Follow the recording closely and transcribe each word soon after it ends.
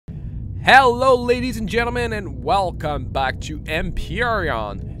Hello ladies and gentlemen, and welcome back to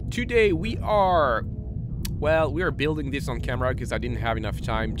Empyrion. Today we are building this on camera because I didn't have enough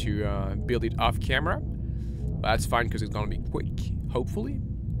time to build it off camera. But that's fine because it's gonna be quick, hopefully.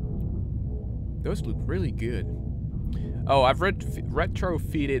 Those look really good. Oh, I've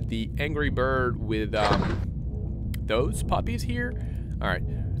retrofitted the Angry Bird with those puppies here. Alright,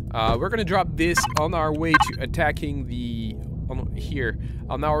 we're gonna drop this on our way to attacking the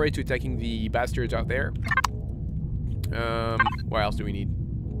on our way to attacking the bastards out there. What else do we need?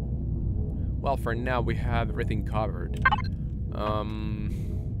 Well, for now we have everything covered.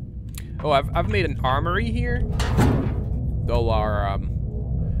 Oh, I've made an armory here. Though our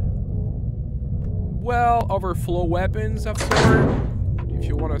well, overflow weapons of sort, if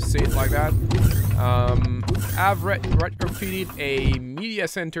you want to say it like that. I've retrofitted a media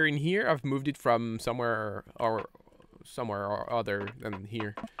center in here. I've moved it from somewhere or other than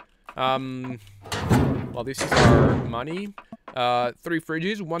here. Well, this is our money. 3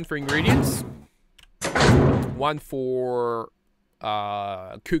 fridges, 1 for ingredients, 1 for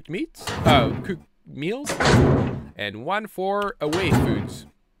cooked meats, cooked meals, and 1 for away foods.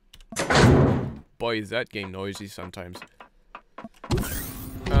 Boy, is that game noisy sometimes.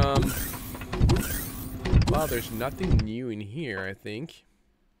 Well, there's nothing new in here, I think.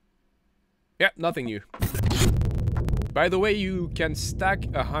 Yeah, nothing new. By the way, you can stack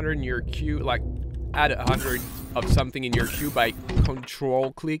 100 in your queue, like add 100 of something in your queue by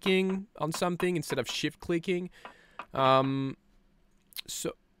control clicking on something instead of shift clicking. Oh,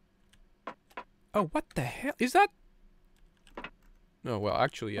 what the hell is that? Oh, well,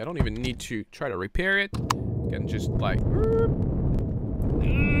 actually, I don't even need to try to repair it. I can just like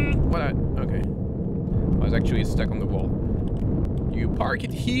okay. I was actually stuck on the wall. You park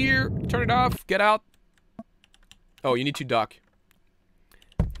it here, turn it off, get out. Oh, you need to dock.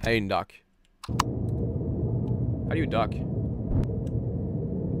 I didn't dock. How do you dock?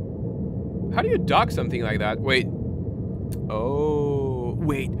 How do you dock something like that? Wait. Oh,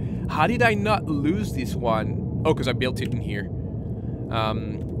 wait. How did I not lose this one? Oh, because I built it in here.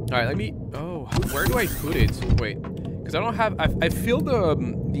 Alright, let me... Oh, where do I put it? Wait. Because I don't have... I filled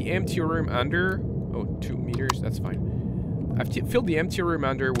the empty room under... Oh, 2 meters. That's fine. I've filled the empty room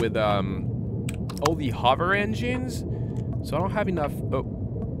under with... all the hover engines, so I don't have enough. Oh,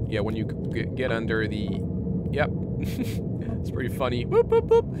 yeah, when you get under the, yep, it's pretty funny. Boop, boop,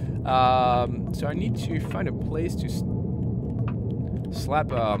 boop. So I need to find a place to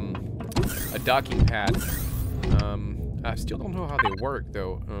slap a docking pad. I still don't know how they work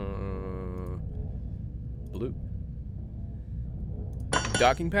though. Blue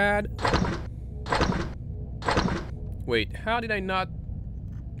docking pad. Wait, how did I not?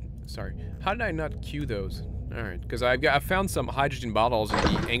 Sorry, how did I not queue those? All right, because I found some hydrogen bottles in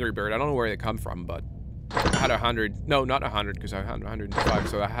the Angry Bird. I don't know where they come from, but I had 100. No, not 100, because I had 105.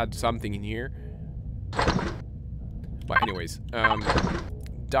 So I had something in here. But anyways,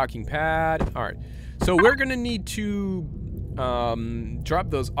 docking pad. All right, so we're gonna need to drop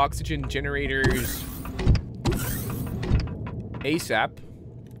those oxygen generators ASAP.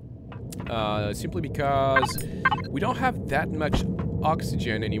 Simply because we don't have that much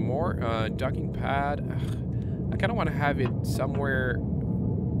oxygen anymore. Docking pad. I kind of want to have it somewhere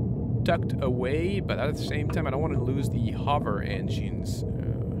tucked away, but at the same time, I don't want to lose the hover engines.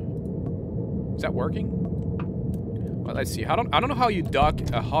 Is that working? Well, let's see. I don't know how you dock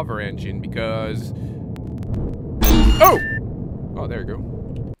a hover engine because. Oh, there you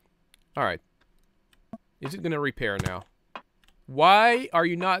go. All right. Is it gonna repair now? Why are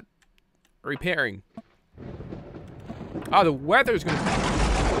you not repairing? Oh, the weather's gonna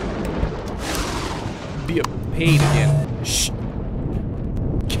be a pain again. Shh.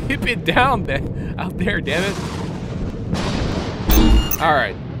 Keep it down then. Out there, damn it.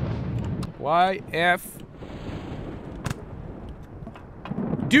 Alright. YF.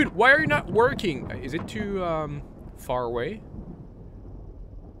 Dude, why are you not working? Is it too far away?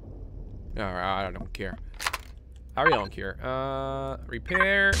 Alright, I don't care. I really don't care.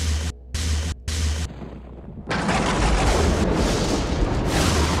 Repair.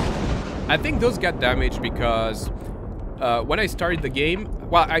 I think those got damaged because when I started the game,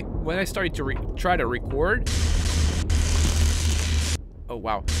 well, when I started to try to record. Oh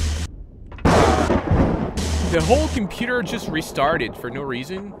wow! The whole computer just restarted for no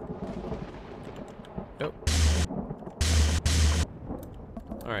reason. Oh.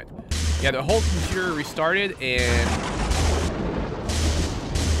 All right. Yeah, the whole computer restarted, and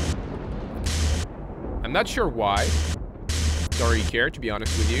I'm not sure why. Don't really care, to be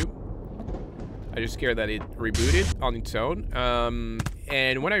honest with you. I just care that it rebooted on its own.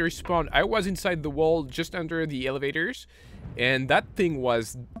 and when I respawned, I was inside the wall just under the elevators, and that thing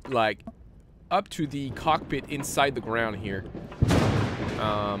was like up to the cockpit inside the ground here.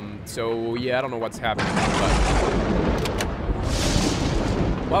 So yeah, I don't know what's happening, but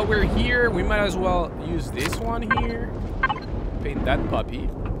while we're here, we might as well use this one here. Paint that puppy.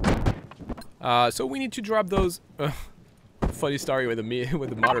 So we need to drop those. Funny story with the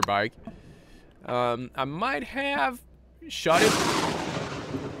motorbike. I might have shot it.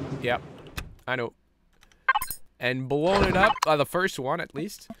 Yep, I know. And blown it up. The first one, at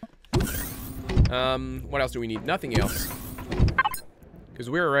least. What else do we need? Nothing else. Because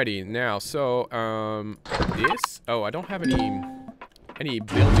we're ready now. So, this. Oh, I don't have any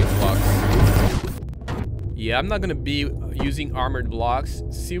building blocks. Yeah, I'm not gonna be using armored blocks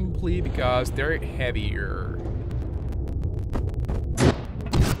simply because they're heavier.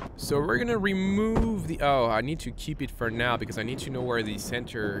 So we're gonna remove the... Oh, I need to keep it for now because I need to know where the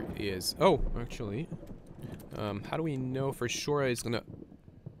center is. Oh, actually. How do we know for sure it's gonna...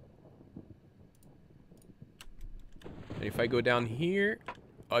 And if I go down here...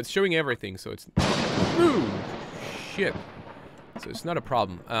 Oh, it's showing everything, so it's... Ooh, shit. So it's not a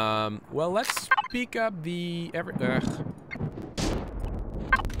problem. Well, let's pick up the...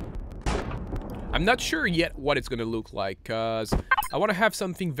 I'm not sure yet what it's gonna look like, because I want to have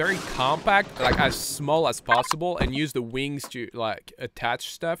something very compact, like as small as possible, and use the wings to, like, attach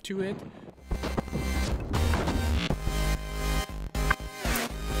stuff to it.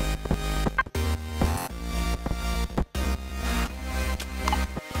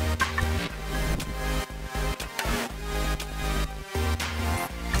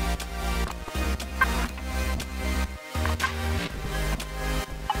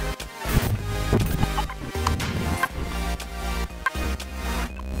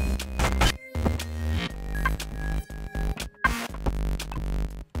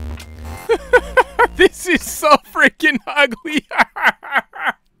 This is so freaking ugly.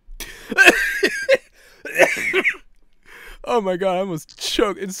 Oh my god, I almost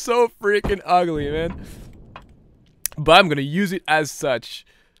choked. It's so freaking ugly, man. But I'm gonna use it as such.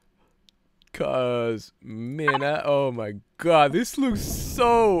 Cause, man, oh my god, this looks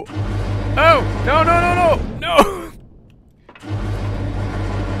so... Oh, no, no, no, no, no.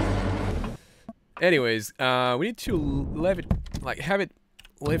 Anyways, we need to leave it, like, have it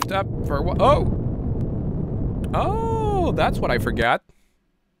lift up for a while. Oh! Oh, that's what I forgot.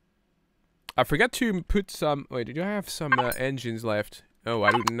 I forgot to put some... Wait, did I have some engines left? Oh,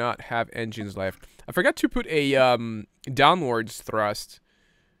 I do not have engines left. I forgot to put a downwards thrust.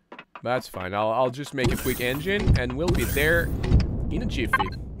 That's fine. I'll just make a quick engine, and we'll be there in a jiffy.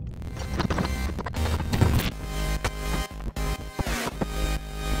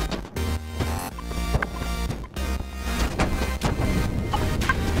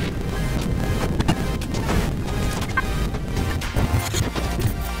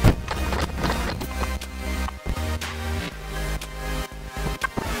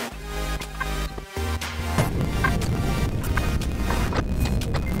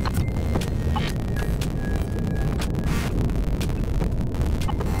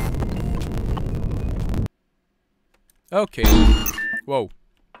 Okay. Whoa.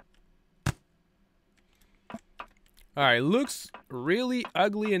 Alright, looks really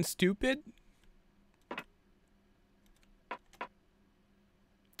ugly and stupid.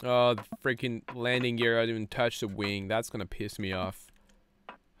 Oh, the freaking landing gear, I didn't even touch the wing. That's gonna piss me off.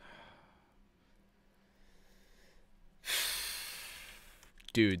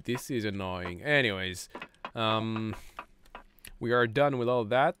 Dude, this is annoying. Anyways, we are done with all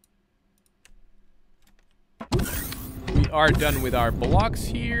that. We are done with our blocks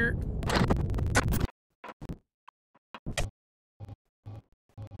here.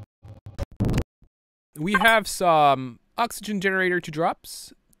 We have some oxygen generators to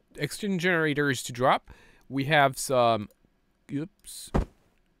drop. We have some... Oops.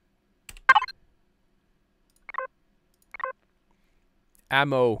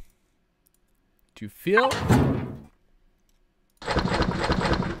 Ammo to fill.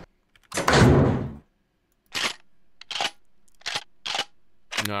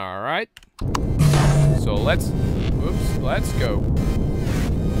 All right. So let's go.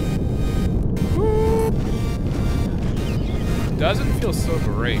 Woo. Doesn't feel so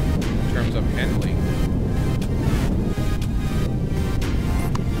great in terms of handling.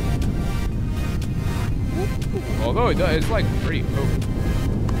 Although it does, it's like pretty open.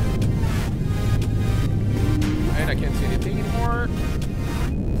 And I can't see anything anymore.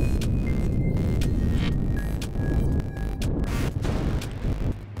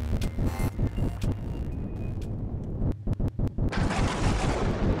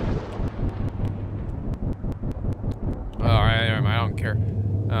 care.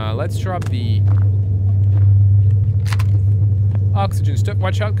 Let's drop the oxygen stuff.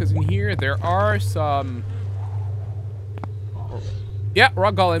 Watch out, because in here there are some... Yeah,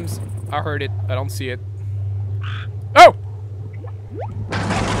 rock golems. I heard it. I don't see it. Oh!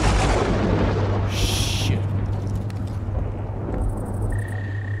 Shit.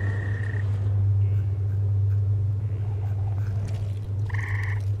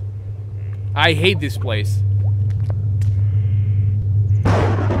 I hate this place.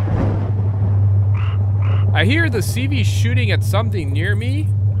 I hear the CV shooting at something near me.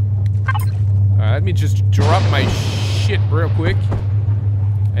 Let me just drop my shit real quick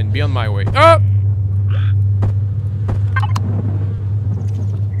and be on my way. Oh!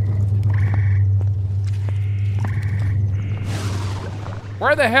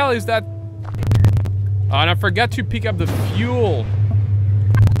 Where the hell is that? Oh, and I forgot to pick up the fuel.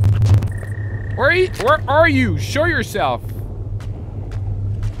 Where are you? Show yourself.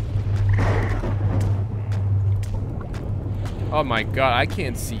 Oh my god, I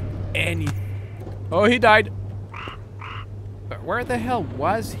can't see any. Oh, he died. But where the hell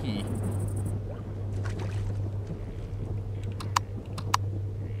was he?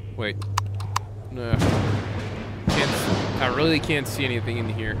 Wait. No. I really can't see anything in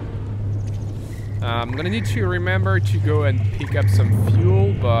here. I'm gonna need to remember to go and pick up some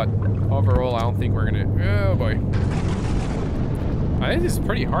fuel, but overall, I don't think we're gonna... Oh boy. I think it's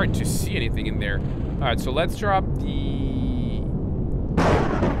pretty hard to see anything in there. Alright, so let's drop the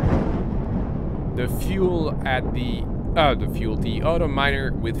fuel at the... the auto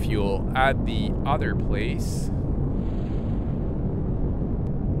miner with fuel at the other place.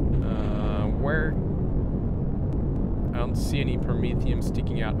 Where? I don't see any promethium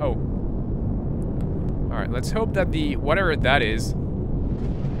sticking out. Oh. Alright, let's hope that the... whatever that is...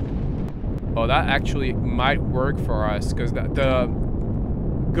 Oh, that actually might work for us, because the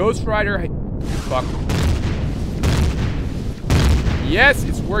Ghost Rider... Fuck. Yes,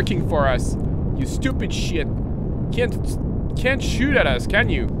 it's working for us. You stupid shit. Can't shoot at us, can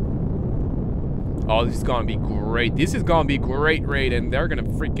you? Oh, this is gonna be great. This is gonna be great raid, and they're gonna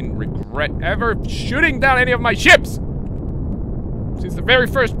freaking regret ever shooting down any of my ships! Since the very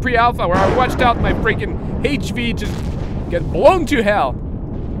first pre-alpha where I watched out my freaking HV just get blown to hell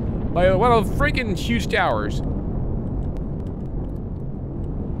by one of the freaking huge towers.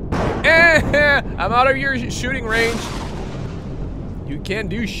 I'm out of your shooting range. You can't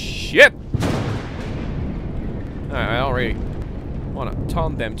do shit. I don't really want to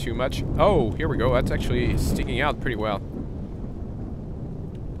taunt them too much. Oh, here we go. That's actually sticking out pretty well.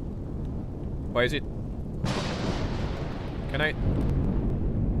 Why is it? Can I?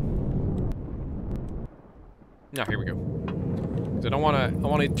 No, here we go. I don't want to. I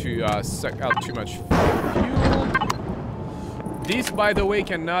want it to suck out too much fuel. This, by the way,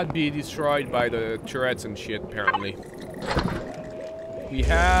 cannot be destroyed by the turrets and shit. Apparently, we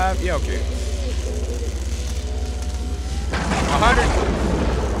have. Yeah, okay.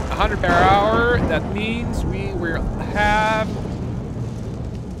 100 per hour. That means we will have.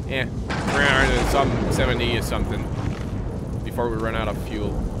 Yeah, 370 or something before we run out of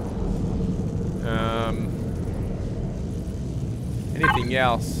fuel. Anything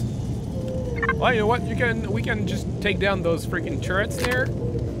else? Well, you know what? We can just take down those freaking turrets there.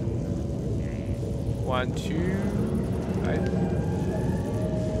 1, 2.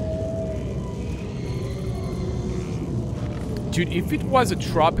 Dude, if it was a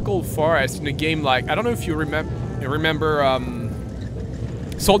tropical forest in a game like, I don't know if you remember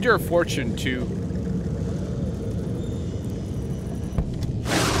Soldier of Fortune 2.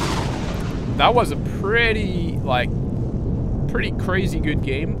 That was a pretty crazy good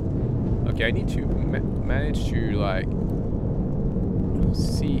game. Okay, I need to manage to like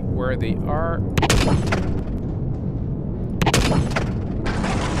see where they are.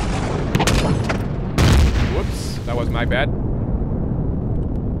 Whoops, that was my bad.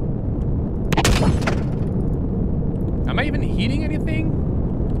 Am I even hitting anything?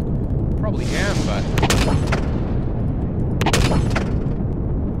 Probably am, but...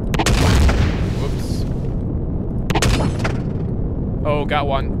 Whoops. Oh, got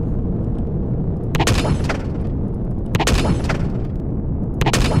one.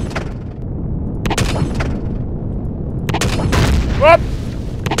 Whoop!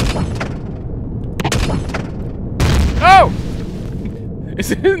 Oh!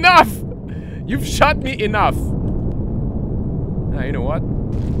 Is it enough? You've shot me enough. You know what?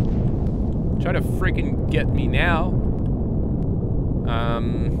 Try to freaking get me now.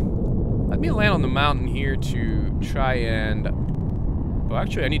 Let me land on the mountain here to try and... Well,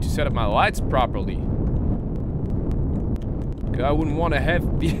 actually, I need to set up my lights properly. 'Cause I wouldn't want to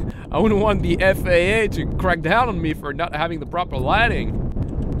have the I wouldn't want the FAA to crack down on me for not having the proper lighting.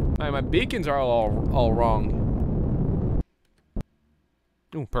 My beacons are all wrong.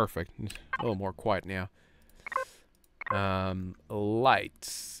 Oh, perfect. A little more quiet now.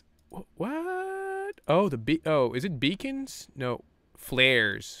 Lights. What? Oh, oh, is it beacons? No,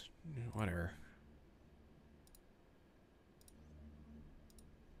 flares. Whatever.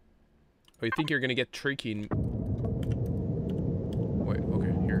 Oh, you think you're gonna get tricky? Wait,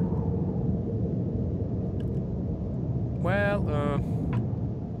 okay, here. Well,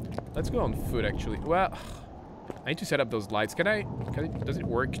 let's go on foot actually. Well, I need to set up those lights. Does it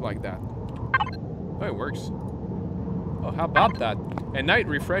work like that? Oh, it works. Oh, how about that? And now it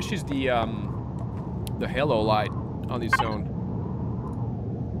refreshes the halo light on its own.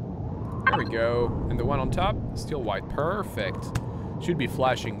 There we go. And the one on top, still white. Perfect. Should be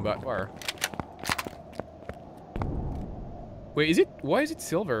flashing, but where? Wait, is it? Why is it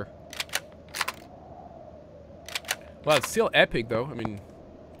silver? Well, it's still epic though. I mean,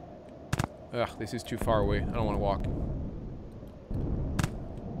 ugh, this is too far away. I don't want to walk.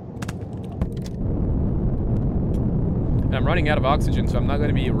 And I'm running out of oxygen, so I'm not going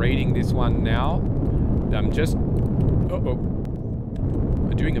to be raiding this one now. I'm just... Uh-oh.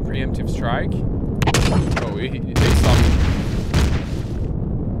 I'm doing a preemptive strike. Oh, they stopped me.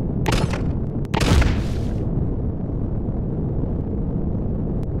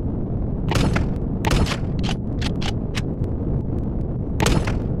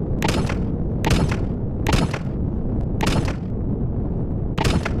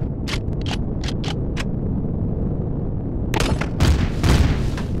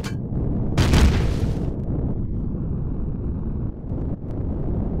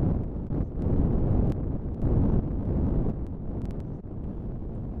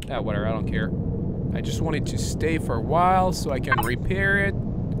 Whatever, I don't care. I just wanted to stay for a while so I can repair it.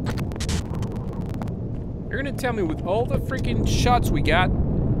 You're gonna tell me with all the freaking shots we got,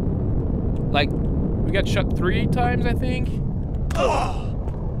 like, we got shot 3 times, I think?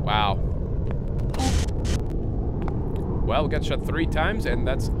 Wow. Well, we got shot 3 times and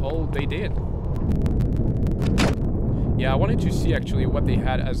that's all they did. Yeah, I wanted to see actually what they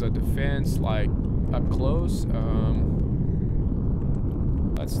had as a defense, like, up close.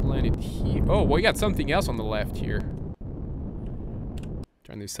 Let's land it here. Oh, we got something else on the left here.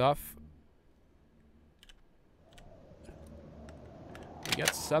 Turn this off. We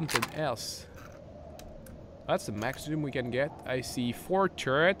got something else. That's the maximum we can get. I see 4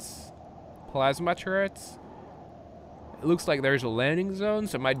 turrets. Plasma turrets. It looks like there's a landing zone,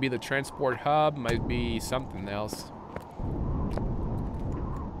 so it might be the transport hub, might be something else.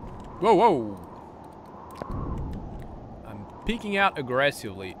 Whoa, whoa! Peeking out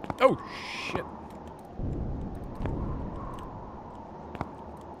aggressively. Oh, shit.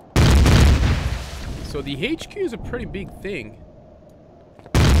 So the HQ is a pretty big thing.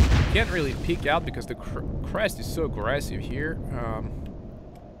 Can't really peek out because the crest is so aggressive here.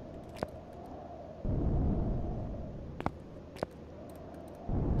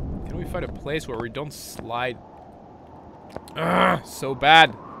 Can we find a place where we don't slide? Ugh, so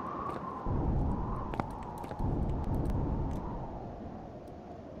bad.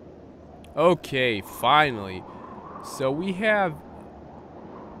 Okay, finally. So we have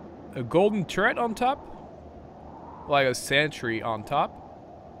a golden turret on top, like a sentry on top,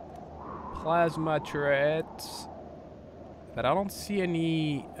 plasma turrets, but I don't see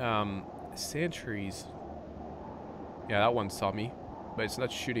any sentries. Yeah, that one saw me, but it's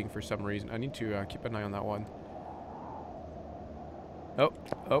not shooting for some reason. I need to keep an eye on that one. Oh,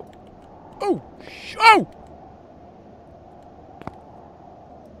 oh, oh, oh!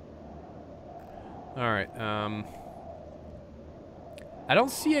 Alright, I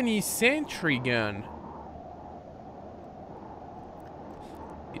don't see any sentry gun.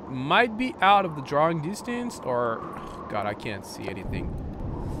 It might be out of the drawing distance, or... God, I can't see anything.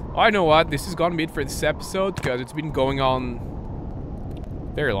 Oh, I know what, this is gonna be it for this episode, because it's been going on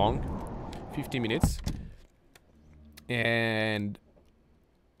very long. 15 minutes. And...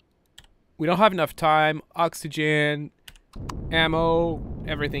 we don't have enough time, oxygen, ammo,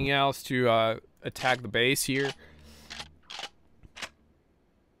 everything else to, attack the base here.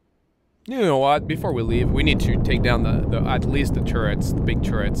 You know what? Before we leave, we need to take down the at least the turrets, the big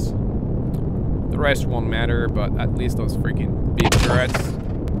turrets. The rest won't matter, but at least those freaking big turrets.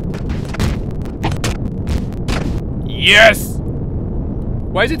 Yes!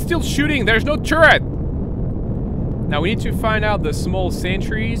 Why is it still shooting? There's no turret! Now we need to find out the small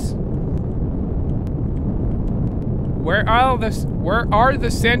sentries. Where are the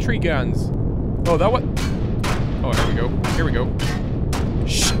sentry guns? Oh, that what? Oh, here we go. Here we go.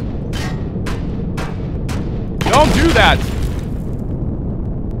 Shh. Don't do that!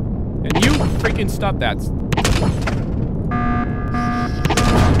 And you freaking stop that.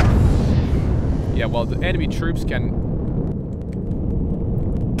 Yeah, well, the enemy troops can...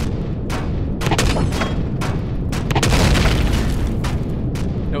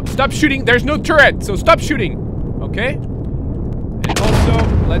 No, stop shooting! There's no turret, so stop shooting! Okay? And also,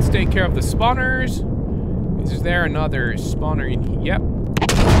 let's take care of the spawners. Is there another spawner in here? Yep.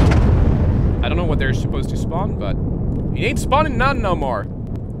 I don't know what they're supposed to spawn, but... It ain't spawning none no more!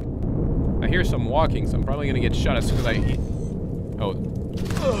 I hear some walking, so I'm probably gonna get shot as soon as I hit... Oh.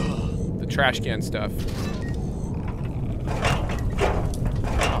 The trash can stuff.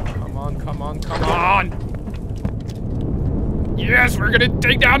 Oh, come on, come on, come on! Yes, we're gonna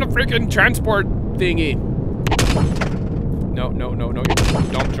take down the freaking transport thingy! No, no, no, no,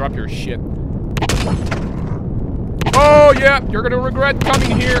 don't drop your shit. Oh, yeah, you're gonna regret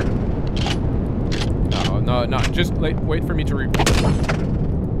coming here! No, no, no, just wait for me to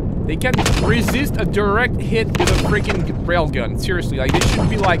They can resist a direct hit with a freaking railgun. Seriously, like, they should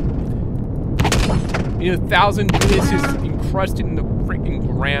be like... in 1,000 pieces encrusted in the freaking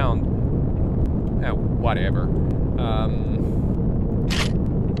ground. Oh, whatever.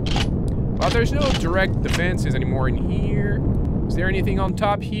 Well, there's no direct defenses anymore in here. Is there anything on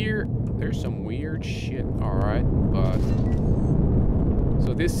top here? There's some weird shit. Alright, but...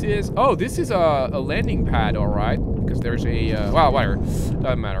 So this is... Oh, this is a landing pad, alright. Because there's a... well, whatever.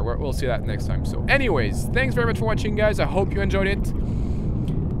 Doesn't matter. We'll see that next time. So anyways, thanks very much for watching, guys. I hope you enjoyed it.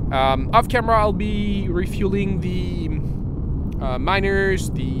 Off camera, I'll be refueling the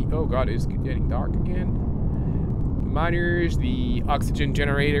miners, the... Oh god, it's getting dark again. The miners, the oxygen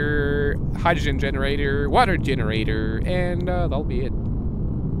generator, hydrogen generator, water generator, and that'll be it.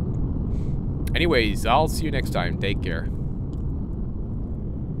 Anyways, I'll see you next time. Take care.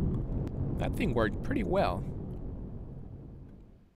 That thing worked pretty well.